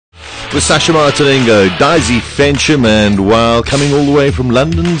with Sasha Martinengo, Daisy Fensham, and while coming all the way from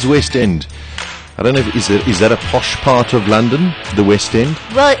London's West End. I don't know, is that a posh part of London, the West End?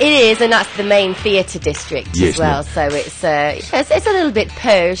 Well, it is, and that's the main theatre district as well. So it's a little bit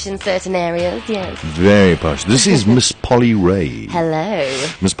posh in certain areas. Yes. Very posh. This is Miss Polly Ray. Hello.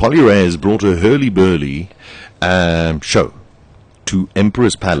 Miss Polly Ray has brought her Hurly Burly show to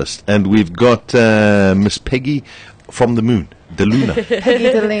Emperor's Palace, and we've got Miss Peggy from the Moon, the Luna. Peggy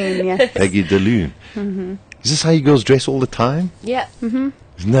DeLune, yes. Peggy DeLune. Mm-hmm. Is this how you girls dress all the time? Yeah. Mm-hmm.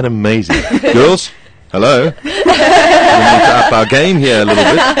 Isn't that amazing? Girls, hello. We need to up our game here a little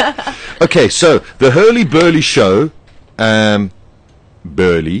bit. Okay, so the Hurly Burly show, burlesque.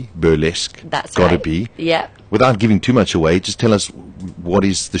 That's gotta right. be. Yeah. Without giving too much away, just tell us, what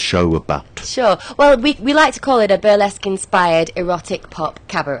is the show about? Sure. Well, we like to call it a burlesque-inspired erotic pop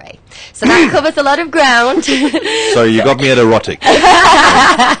cabaret. So that covers a lot of ground. So you got me at erotic.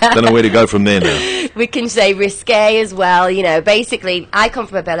 Don't know where to go from there now. We can say risque as well. You know, basically, I come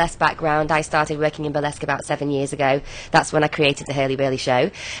from a burlesque background. I started working in burlesque about 7 years ago. That's when I created the Hurly Burly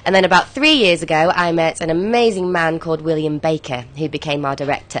show. And then about 3 years ago, I met an amazing man called William Baker, who became our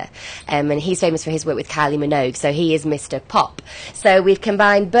director. And he's famous for his work with Kylie Minogue, so he is Mr. Pop. So we've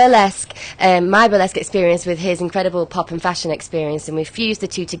combined burlesque, my burlesque experience with his incredible pop and fashion experience, and we've fused the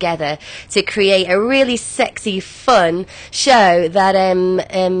two together to create a really sexy, fun show that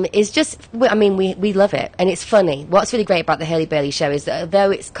is just, I mean, we love it, and it's funny. What's really great about the Hurly Burly show is that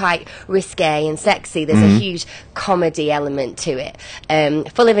although it's quite risque and sexy, there's a huge comedy element to it,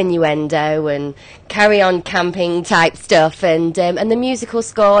 full of innuendo and carry-on camping type stuff, and the musical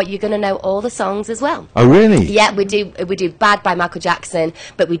score, you're going to know all the songs as well. Oh, really? Yeah, we do Bad by Michael Jackson,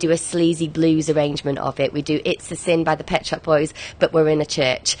 but we do a sleazy blues arrangement of it. We do It's a Sin by the Pet Shop Boys, but we're in a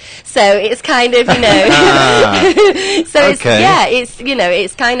church. So it's kind of, you know, so it's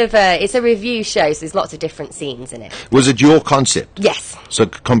kind of it's a review show, so there's lots of different scenes in it. Was it your concept? Yes. So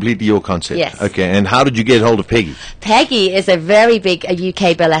completely your concept? Yes. Okay, and how did you get hold of Peggy? Peggy is a very big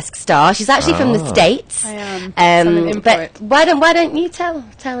UK burlesque star. She's actually from the States. I am. But why don't you tell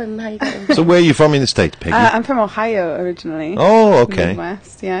him how you got him? So where are you from in the States, Peggy? I'm from Ohio originally. Oh, okay.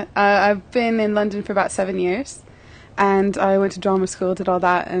 Midwest, yeah. I've been in London for about 7 years, and I went to drama school, did all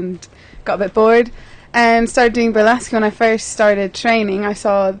that, and got a bit bored, and started doing burlesque. When I first started training, I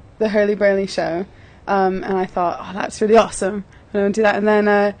saw the Hurly Burly show, and I thought, oh, that's really awesome. I want to do that, and then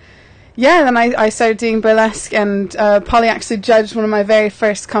I started doing burlesque, and Polly actually judged one of my very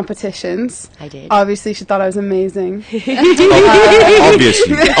first competitions. I did. Obviously, she thought I was amazing.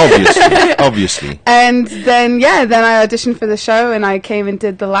 Obviously. And then I auditioned for the show, and I came and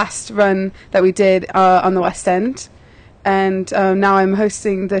did the last run that we did on the West End. And now I'm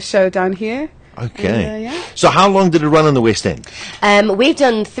hosting the show down here. Okay. And, So how long did it run on the West End? We've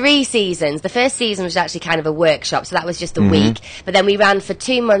done 3 seasons. The first season was actually kind of a workshop, so that was just a week. But then we ran for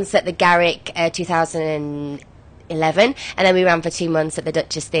 2 months at the Garrick 2011, and then we ran for 2 months at the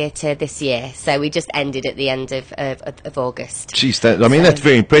Duchess Theatre this year. So we just ended at the end of August. Jeez, that's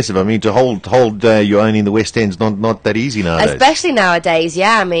very impressive. I mean, to hold your own in the West End's not that easy nowadays. Especially nowadays,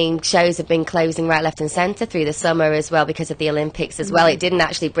 yeah. I mean, shows have been closing right, left and centre through the summer as well because of the Olympics as well. It didn't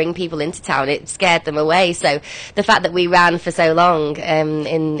actually bring people into town. It scared them away. So the fact that we ran for so long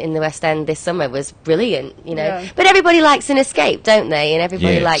in the West End this summer was brilliant, you know. Yeah. But everybody likes an escape, don't they? And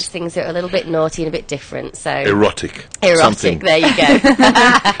everybody likes things that are a little bit naughty and a bit different. So Erotic, something. There you go.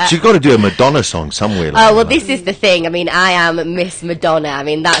 So you've got to do a Madonna song somewhere. Oh, well, this is the thing. I mean, I am Miss Madonna. I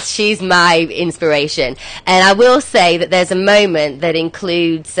mean, she's my inspiration. And I will say that there's a moment that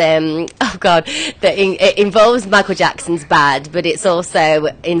includes, it involves Michael Jackson's Bad, but it's also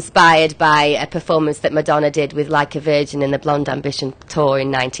inspired by a performance that Madonna did with Like a Virgin in the Blonde Ambition tour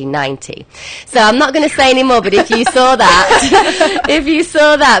in 1990. So I'm not going to say any more, but if you saw that,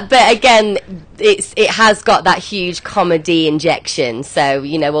 but again, it has got that huge comedy injection, so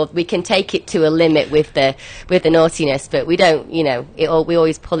you know we can take it to a limit with the naughtiness, but we don't, you know, we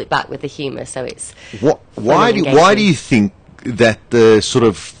always pull it back with the humour. So it's why do you think that the sort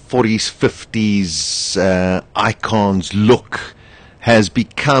of 40s 50s icons look has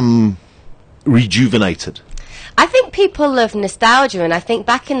become rejuvenated? I think people love nostalgia, and I think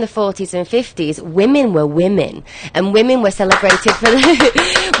back in the 40s and 50s, women were women, and women were celebrated for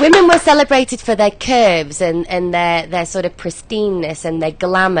their curves and their sort of pristineness and their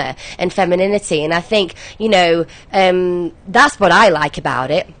glamour and femininity. And I think, you know, that's what I like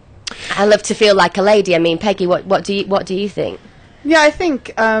about it. I love to feel like a lady. I mean, Peggy, what do you think? Yeah, I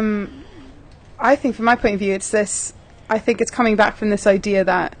think from my point of view, it's this. I think it's coming back from this idea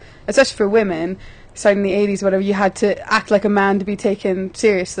that, especially for women, starting in the 80s, whatever, you had to act like a man to be taken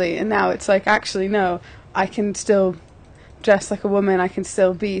seriously, and now it's like, actually, no, I can still dress like a woman, I can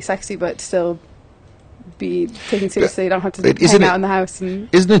still be sexy, but still be taken seriously. You don't have to hang out in the house. And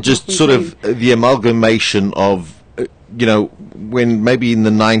isn't it just sort of the amalgamation of, you know, when maybe in the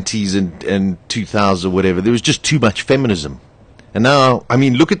 90s and 2000 or whatever, there was just too much feminism. And now, I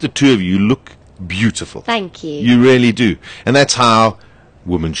mean, look at the two of you, you look beautiful. Thank you. You really do. And that's how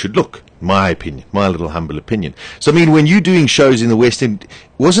women should look, my opinion, my little humble opinion. So, I mean, when you're doing shows in the West End,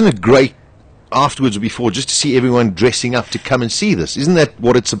 wasn't it great afterwards or before just to see everyone dressing up to come and see this? Isn't that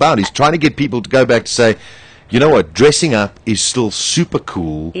what it's about? Is trying to get people to go back to say, you know what, dressing up is still super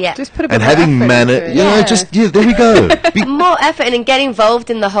cool. Yeah. Just put a bit and of having effort manner, into it. you know, just, yeah, there we go. More effort and get involved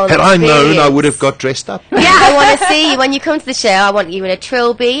in the whole Had I experience. known, I would have got dressed up. Yeah, I want to see you. When you come to the show, I want you in a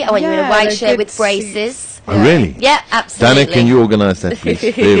trilby. I want you in a Yeah, white they're shirt good with braces. Oh, really? Yeah, absolutely. Dana, can you organise that, please?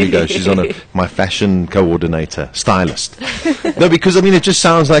 There we go. She's on my fashion coordinator, stylist. No, because, I mean, it just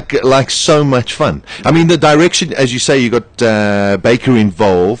sounds like so much fun. I mean, the direction, as you say, you got Baker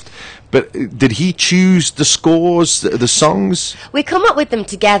involved. But did he choose the scores, the songs? We come up with them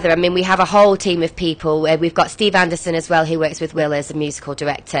together. I mean, we have a whole team of people. We've got Steve Anderson as well, who works with Will as a musical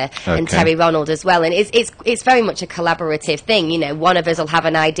director, and Terry Ronald as well. And it's very much a collaborative thing. You know, one of us will have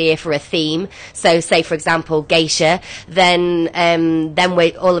an idea for a theme. So, say for example, geisha. Then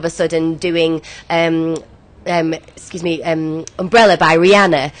we're all of a sudden doing. Umbrella by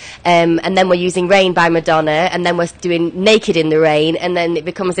Rihanna, and then we're using Rain by Madonna, and then we're doing Naked in the Rain, and then it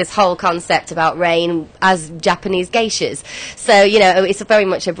becomes this whole concept about rain as Japanese geishas. So, you know, it's very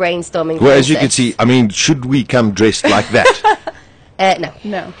much a brainstorming Well, as you process. can see, I mean, should we come dressed like that? No.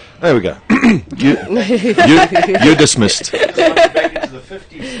 No. There we go. You're dismissed. There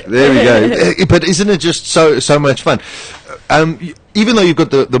we go. But isn't it just so much fun? Even though you've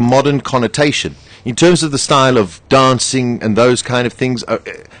got the modern connotation, in terms of the style of dancing and those kind of things,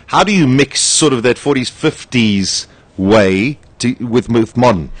 how do you mix sort of that 40s, 50s way with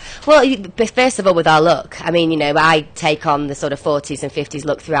modern? Well, first of all, with our look, I mean, you know, I take on the sort of 40s and 50s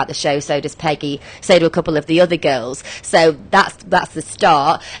look throughout the show. So does Peggy. So do a couple of the other girls. So that's the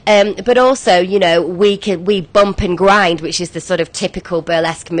start. But also, you know, we bump and grind, which is the sort of typical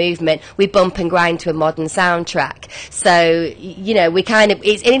burlesque movement. We bump and grind to a modern soundtrack. So, you know, we kind of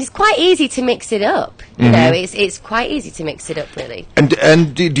it's quite easy to mix it up. You know, it's quite easy to mix it up, really.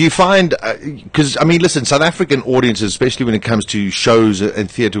 And do you find, because I mean, listen, South African audiences, especially when it comes to shows and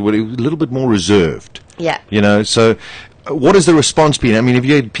theatre, were a little bit more reserved. Yeah. You know, so what has the response been? I mean, have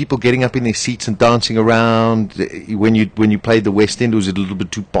you had people getting up in their seats and dancing around when you played the West End, or was it a little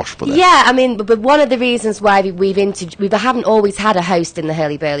bit too posh for that? Yeah, I mean, but one of the reasons why we haven't always had a host in the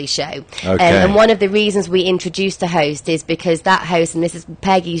Hurly Burly show. Okay. And one of the reasons we introduced a host is because that host, and this is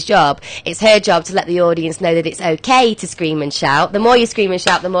Peggy's job, it's her job to let the audience know that it's okay to scream and shout. The more you scream and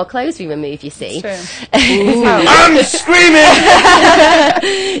shout, the more clothes we remove, you see. True. I'm screaming!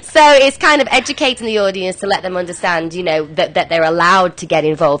 So it's kind of educating the audience to let them understand, you know, that they're allowed to get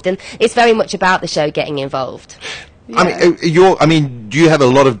involved, and it's very much about the show getting involved. Yeah. I mean, do you have a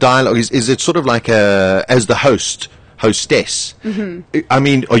lot of dialogue? Is it sort of like as the hostess? I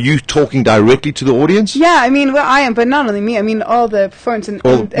mean, are you talking directly to the audience? Yeah, I mean, well, I am, but not only me. I mean, all the performance and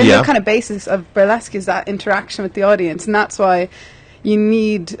the kind of basis of burlesque is that interaction with the audience, and that's why you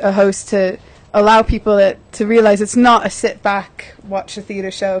need a host to allow people to realize it's not a sit back, watch a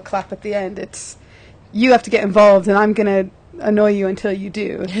theatre show, clap at the end. It's you have to get involved, and I'm going to annoy you until you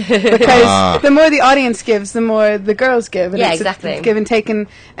do. Because the more the audience gives, the more the girls give. And Yeah, it's exactly. It's give and take, and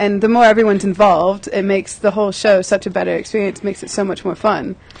the more everyone's involved, it makes the whole show such a better experience, makes it so much more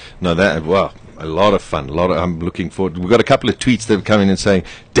fun. No, well, a lot of fun. I'm looking forward. We've got a couple of tweets that have come in and saying,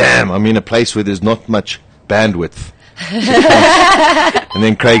 damn, I'm in a place where there's not much bandwidth. And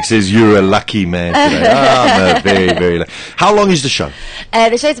then Craig says, you're a lucky man today. No, very, very lucky. How long is the show?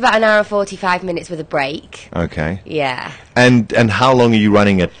 The show's about an hour and 45 minutes with a break. Okay. Yeah. And how long are you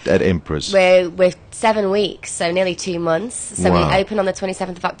running at Emperor's? We're 7 weeks, so nearly 2 months. So Wow. we open on the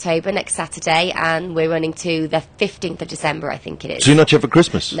 27th of October, next Saturday, and we're running to the 15th of December, I think it is. So you're not here for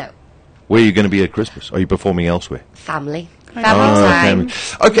Christmas? No. Where are you going to be at Christmas? Are you performing elsewhere? Family. Oh, Family time.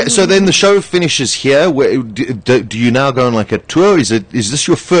 Okay, so then the show finishes here. Do you now go on like a tour? Is this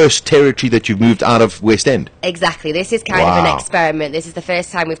your first territory that you've moved out of West End? Exactly. This is kind of Wow. an experiment. This is the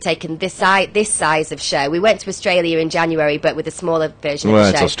first time we've taken this size of show. We went to Australia in January, but with a smaller version Well, of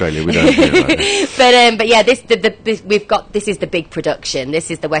the it's show. Australia. We don't do that. But yeah, this is the big production.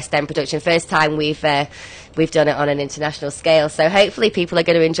 This is the West End production. First time we've done it on an international scale. So hopefully people are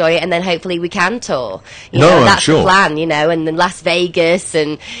going to enjoy it, and then hopefully we can tour. You know, I'm that's sure. the plan. You know, and then Las Vegas,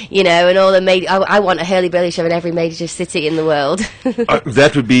 and and all the I want a Hurly Burly show in every major city in the world.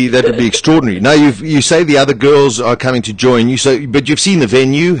 That would be extraordinary. Now you say the other girls are coming to join you, but you've seen the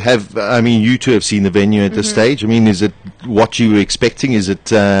venue. You two have seen the venue at this stage? I mean, is it what you were expecting? Is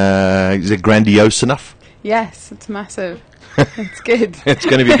it grandiose enough? Yes, it's massive. It's good. It's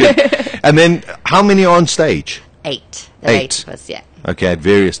going to be good. And then, how many are on stage? 8. There are 8 of us, yeah. Okay, at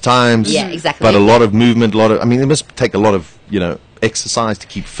various times. Yeah, exactly. But a lot of movement, it must take a lot of, exercise to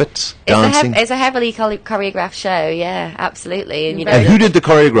keep fit, dancing. It's a heavily choreographed show, yeah, absolutely. And who did the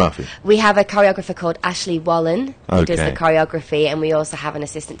choreography? We have a choreographer called Ashley Wallen who does Okay. the choreography, and we also have an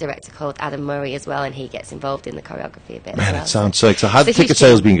assistant director called Adam Murray as well, and he gets involved in the choreography a bit Man, as well. it sounds so exciting. How's the It's a huge ticket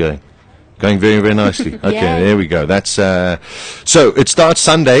sales team. been going? Going very, very nicely. Okay, Yeah. there we go. That's so it starts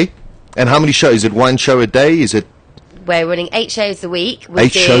Sunday, and how many shows? Is it one show a day? Is it We're running 8 shows a week. We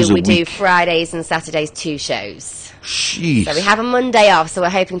 8 shows a we do week? Fridays and Saturdays 2 shows. Jeez. So we have a Monday off, so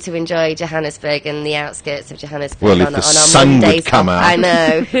we're hoping to enjoy Johannesburg and the outskirts of Johannesburg Well, if on the our sun would Mondays come off. out. I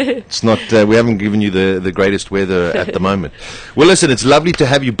know. It's not. We haven't given you the greatest weather at the moment. Well, listen, it's lovely to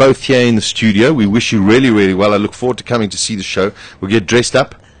have you both here in the studio. We wish you really, really well. I look forward to coming to see the show. We'll get dressed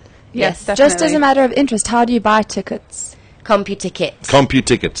up. Yes, Yes. definitely. Just as a matter of interest, how do you buy tickets? CompuTicket.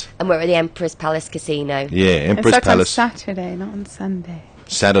 CompuTicket. And we're at the Emperor's Palace Casino. Yeah, It Empress starts Palace. on Saturday, not on Sunday.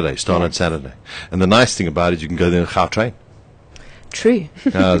 Saturday. Start on Saturday. And the nice thing about it is you can go there in Gautrain. True.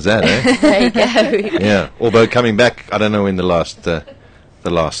 How's that, eh? There you go. Yeah. Although coming back, I don't know when the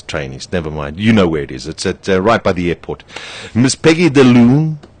last train is. Never mind. You know where it is. It's at right by the airport. Miss Peggy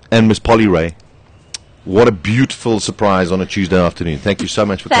DeLoon and Miss Polly Ray. What a beautiful surprise on a Tuesday afternoon. Thank you so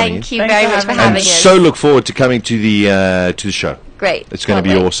much for coming in. Thank you Thanks very for much for having having And us. so look forward to coming to the show. Great. It's going to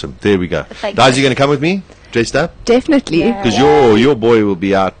Can't be wait. awesome. There we go. Thank Guys, you. you going to come with me? Dressed up? Definitely. Yeah. Because your boy will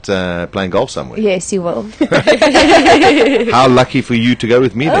be out playing golf somewhere. Yes, you will. How lucky for you to go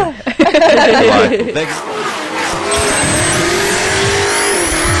with me then. Right. Thanks.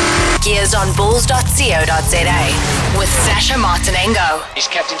 Gears on bulls.co.za with Sasha Martinengo. He's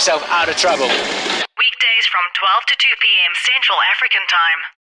kept himself out of trouble. Weekdays from 12 to 2 p.m. Central African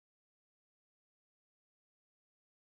Time.